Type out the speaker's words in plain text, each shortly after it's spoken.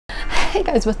Hey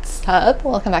guys, what's up?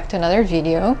 Welcome back to another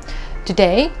video.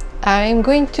 Today I'm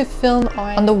going to film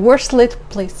on the worst lit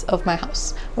place of my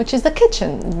house, which is the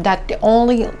kitchen. That the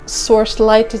only source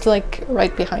light is like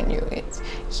right behind you. It's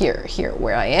here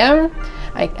where I am.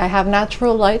 I have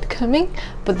natural light coming,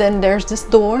 but then there's this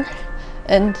door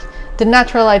and the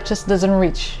natural light just doesn't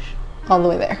reach all the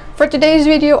way there. For today's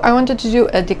video I wanted to do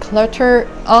a declutter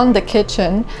on the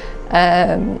kitchen,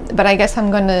 but I guess I'm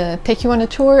gonna take you on a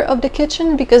tour of the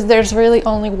kitchen because there's really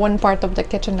only one part of the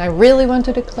kitchen I really want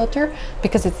to declutter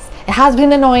because it has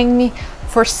been annoying me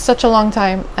for such a long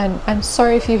time, and I'm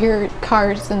sorry if you hear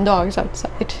cars and dogs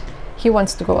outside. He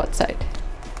wants to go outside.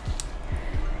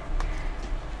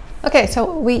 Okay,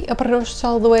 so we approached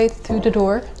all the way through the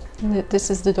door. This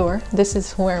is the door. This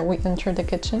is where we enter the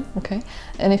kitchen, okay?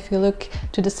 And if you look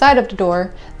to the side of the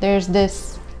door, there's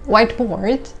this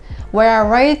whiteboard where I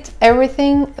write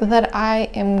everything that I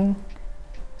am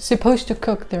supposed to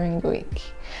cook during the week.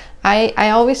 I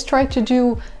always try to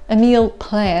do a meal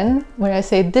plan where I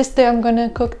say this day I'm gonna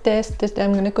cook this day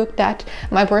I'm gonna cook that.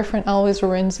 My boyfriend always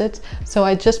ruins it, so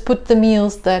I just put the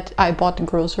meals that I bought the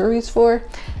groceries for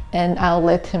and I'll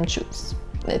let him choose.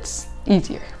 It's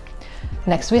easier.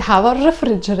 Next we have a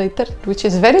refrigerator, which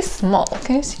is very small.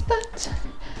 Can you see that?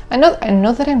 I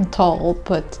know that I'm tall,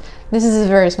 but this is a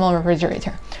very small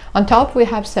refrigerator. On top we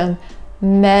have some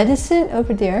medicine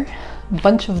over there, a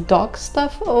bunch of dog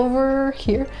stuff over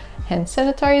here, hand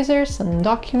sanitizer, some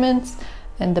documents,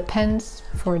 and the pens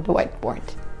for the whiteboard.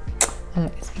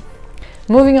 Amazing.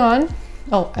 Moving on.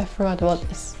 Oh, I forgot about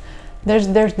this. There's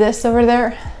this over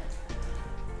there.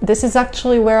 This is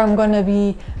actually where I'm going to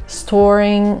be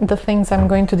storing the things I'm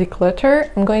going to declutter.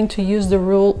 I'm going to use the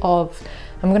rule of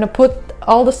I'm going to put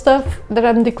all the stuff that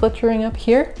I'm decluttering up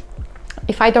here.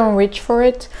 If I don't reach for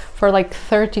it for like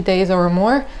 30 days or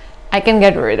more, I can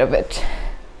get rid of it,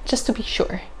 just to be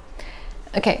sure.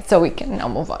 Okay, so we can now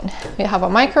move on. We have a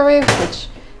microwave, which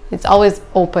is always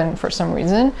open for some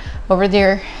reason. Over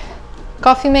there,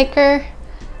 coffee maker.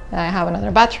 I have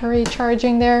another battery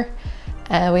charging there.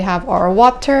 We have our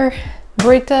water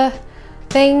Brita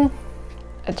thing.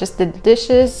 I just did the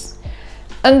dishes.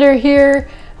 Under here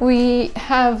we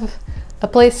have a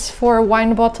place for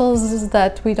wine bottles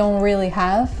that we don't really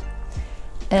have,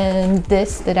 and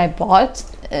this that I bought,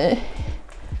 it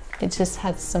just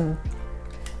has some,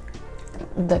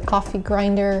 the coffee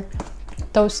grinder,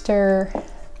 toaster,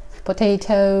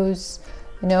 potatoes,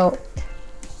 you know,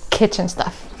 kitchen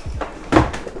stuff.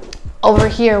 Over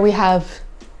here we have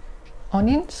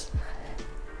onions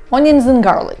and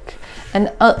garlic,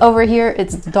 and over here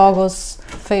it's the doggo's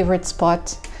favorite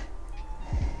spot.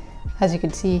 As you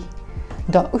can see,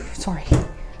 I'm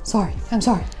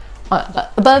sorry.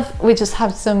 Above we just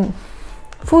have some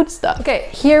food stuff. Okay,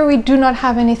 here we do not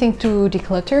have anything to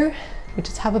declutter. We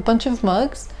just have a bunch of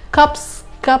mugs, cups,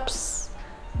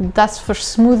 that's for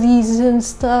smoothies and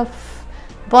stuff,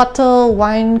 bottle,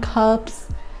 wine cups,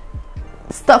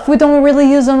 stuff we don't really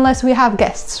use unless we have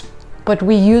guests, but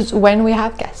we use when we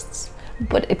have guests.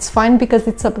 But it's fine because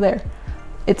it's up there.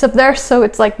 It's up there, so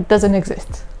it's like it doesn't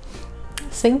exist.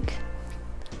 Sink,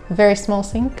 very small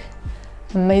sink,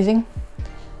 amazing.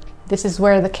 This is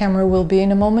where the camera will be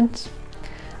in a moment.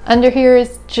 Under here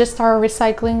is just our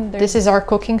recycling. This is our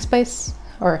cooking space,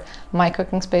 or my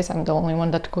cooking space. I'm the only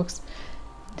one that cooks.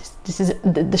 This is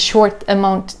the short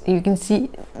amount you can see.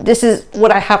 This is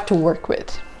what I have to work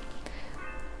with.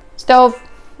 Stove,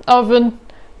 oven,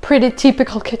 pretty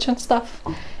typical kitchen stuff.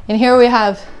 And here we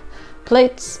have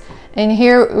plates. And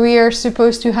here we are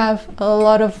supposed to have a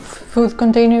lot of food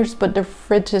containers, but the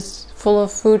fridge is full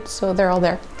of food, so they're all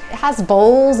there. It has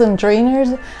bowls and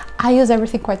drainers. I use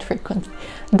everything quite frequently.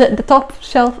 The top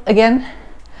shelf, again,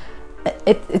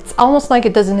 it's almost like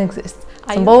it doesn't exist.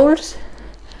 Some bowls,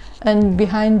 and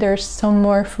behind there's some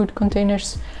more food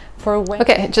containers for when.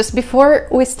 Okay, just before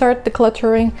we start the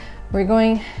cluttering, we're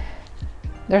going,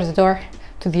 there's a door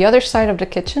to the other side of the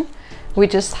kitchen. We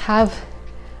just have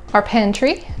our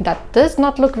pantry that does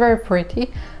not look very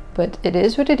pretty, but it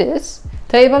is what it is.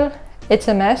 Table, it's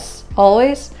a mess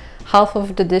always. Half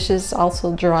of the dishes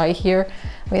also dry here.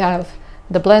 We have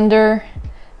the blender,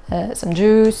 some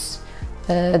juice,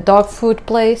 dog food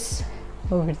place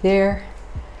over there.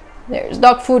 There's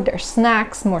dog food, there's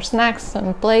snacks, more snacks,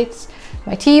 some plates.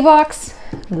 My tea box,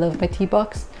 I love my tea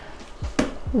box.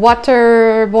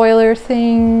 Water boiler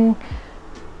thing,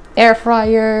 air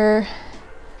fryer,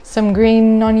 some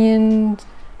green onions,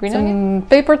 some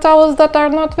paper towels that are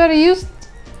not very used,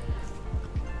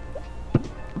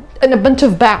 and a bunch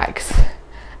of bags.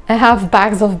 I have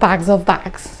bags of bags,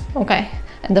 okay,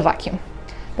 and the vacuum.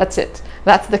 That's it.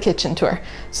 That's the kitchen tour.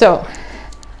 So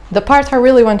The part I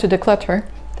really want to declutter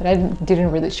that I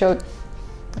didn't really show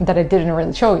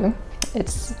you,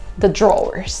 it's the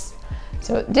drawers.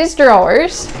 So these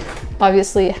drawers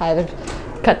obviously have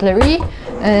cutlery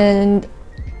and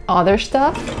other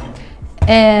stuff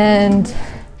and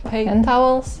hand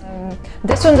towels.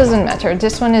 This one doesn't matter.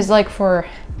 This one is like for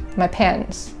my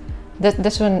pants.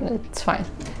 This one, it's fine.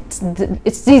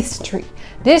 It's these three.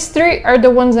 These three are the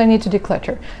ones I need to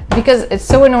declutter because it's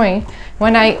so annoying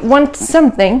when I want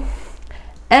something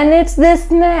and it's this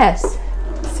mess.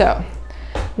 So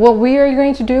what we are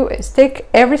going to do is take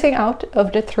everything out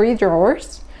of the 3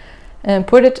 drawers and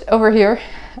put it over here.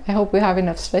 I hope we have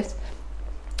enough space.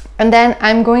 And then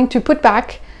I'm going to put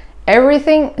back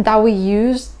everything that we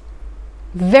use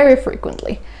very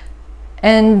frequently.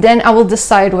 And then I will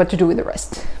decide what to do with the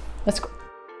rest. Let's go.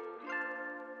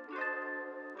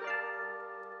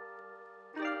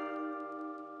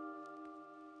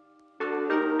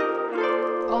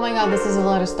 Oh my god, this is a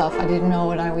lot of stuff. I didn't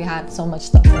know that we had so much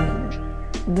stuff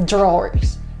in the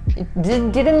drawers. It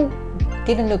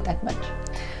didn't look that much.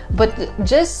 But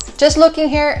just looking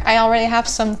here, I already have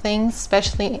some things,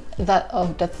 especially that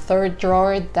of the 3rd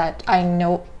drawer that I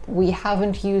know we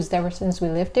haven't used ever since we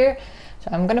lived here. So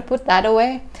I'm gonna put that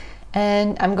away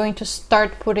and I'm going to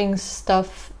start putting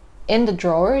stuff in the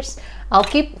drawers. I'll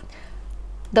keep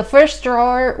the 1st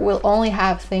drawer will only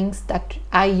have things that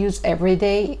I use every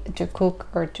day to cook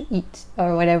or to eat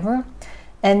or whatever.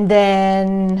 And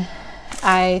then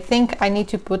I think I need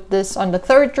to put this on the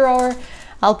 3rd drawer.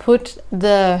 I'll put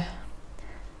the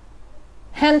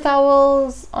hand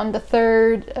towels on the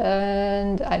 3rd,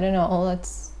 and I don't know,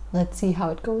 let's see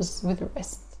how it goes with the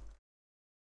rest.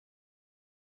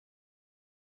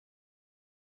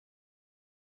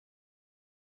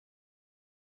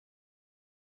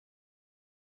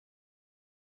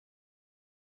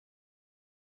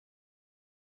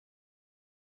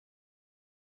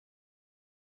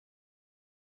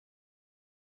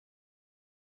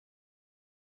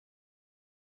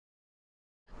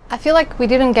 I feel like we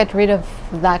didn't get rid of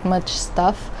that much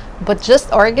stuff, but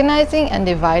just organizing and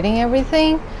dividing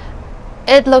everything,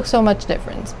 it looks so much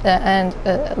different.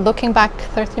 Looking back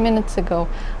 30 minutes ago,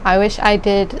 I wish I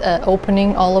did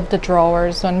opening all of the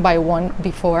drawers one by one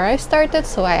before I started,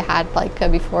 so I had like a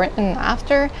before and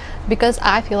after, because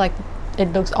I feel like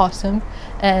it looks awesome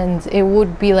and it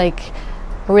would be like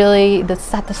really the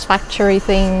satisfactory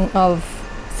thing of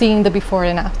seeing the before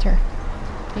and after.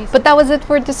 But that was it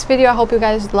for this video. I hope you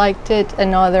guys liked it.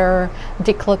 Another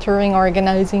decluttering,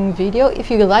 organizing video. If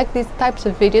you like these types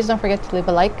of videos, don't forget to leave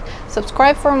a like,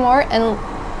 subscribe for more,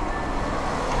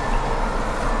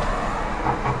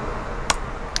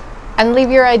 and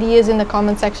leave your ideas in the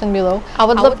comment section below. I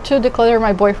would love to declutter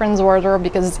my boyfriend's wardrobe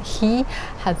because he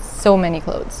has so many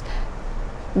clothes.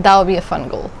 That would be a fun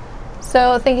goal.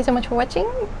 So thank you so much for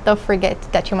watching. Don't forget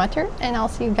that you matter, and I'll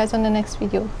see you guys on the next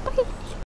video. Bye!